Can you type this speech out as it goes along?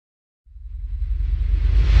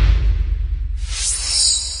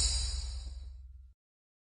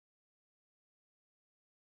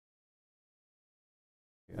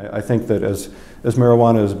I think that as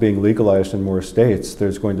marijuana is being legalized in more states,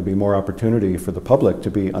 there's going to be more opportunity for the public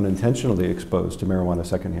to be unintentionally exposed to marijuana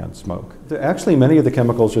secondhand smoke. Actually, many of the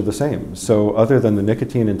chemicals are the same. So other than the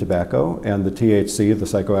nicotine in tobacco and the THC, the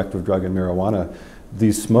psychoactive drug in marijuana,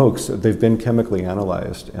 these smokes, they've been chemically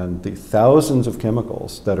analyzed, and the thousands of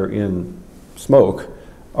chemicals that are in smoke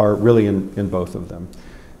are really in both of them.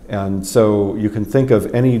 And so you can think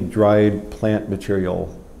of any dried plant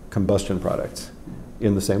material combustion products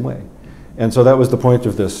in the same way. And so that was the point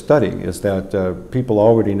of this study, is that people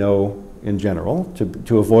already know in general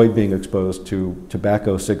to avoid being exposed to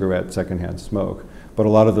tobacco, cigarette, secondhand smoke. But a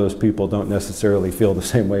lot of those people don't necessarily feel the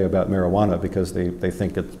same way about marijuana because they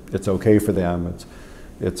think it's okay for them,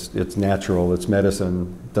 it's natural, it's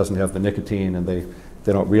medicine, it doesn't have the nicotine, and they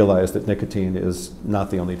don't realize that nicotine is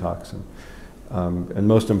not the only toxin. And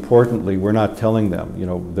most importantly, we're not telling them, you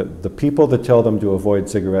know, the people that tell them to avoid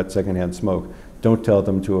cigarette secondhand smoke don't tell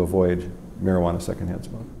them to avoid marijuana secondhand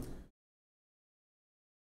smoke.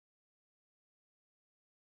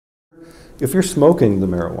 If you're smoking the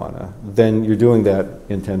marijuana, then you're doing that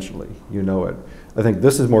intentionally, you know it. I think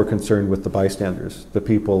this is more concerned with the bystanders, the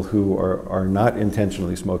people who are not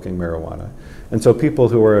intentionally smoking marijuana. And so people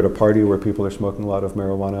who are at a party where people are smoking a lot of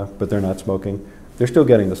marijuana, but they're not smoking, they're still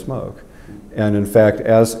getting the smoke. And in fact,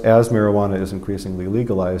 as marijuana is increasingly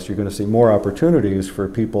legalized, you're going to see more opportunities for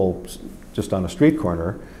people just on a street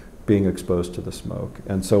corner being exposed to the smoke.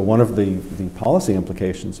 And so one of the policy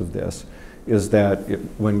implications of this is that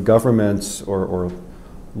when governments or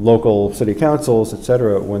local city councils, et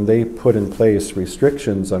cetera, when they put in place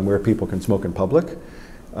restrictions on where people can smoke in public,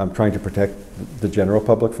 trying to protect the general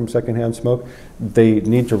public from secondhand smoke, they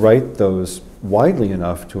need to write those widely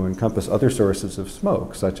enough to encompass other sources of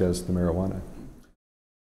smoke, such as the marijuana.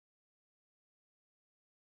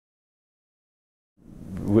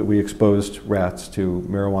 We exposed rats to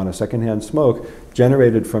marijuana secondhand smoke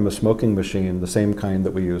generated from a smoking machine, the same kind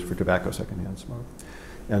that we use for tobacco secondhand smoke.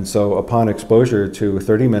 And so upon exposure to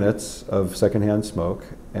 30 minutes of secondhand smoke,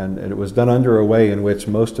 and it was done under a way in which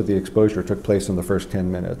most of the exposure took place in the first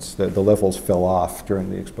 10 minutes. The levels fell off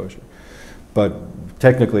during the exposure. But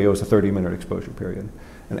technically it was a 30-minute exposure period.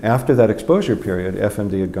 And after that exposure period,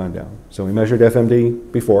 FMD had gone down. So we measured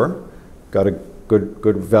FMD before, got a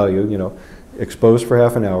good value, you know, exposed for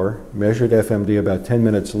half an hour, measured FMD about 10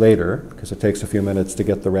 minutes later, because it takes a few minutes to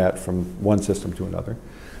get the rat from one system to another.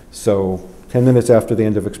 So 10 minutes after the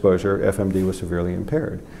end of exposure, FMD was severely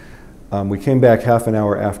impaired. We came back half an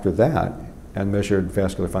hour after that and measured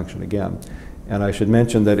vascular function again. And I should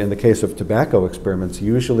mention that in the case of tobacco experiments,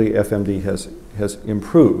 usually FMD has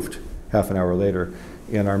improved half an hour later.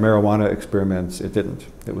 In our marijuana experiments, it didn't.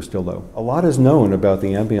 It was still low. A lot is known about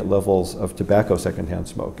the ambient levels of tobacco secondhand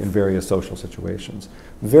smoke in various social situations.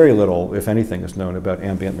 Very little, if anything, is known about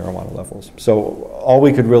ambient marijuana levels. So all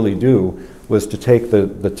we could really do was to take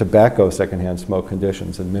the tobacco secondhand smoke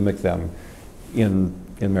conditions and mimic them in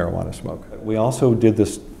marijuana smoke. We also did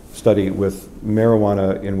this study with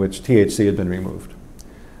marijuana in which THC had been removed.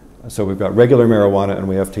 So we've got regular marijuana and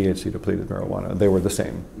we have THC depleted marijuana. They were the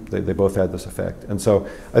same. They both had this effect. And so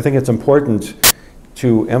I think it's important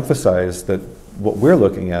to emphasize that what we're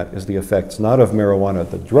looking at is the effects not of marijuana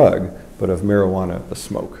the drug, but of marijuana the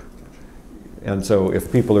smoke. And so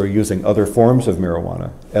if people are using other forms of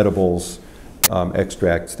marijuana, edibles,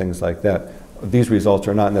 extracts, things like that, these results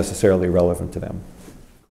are not necessarily relevant to them.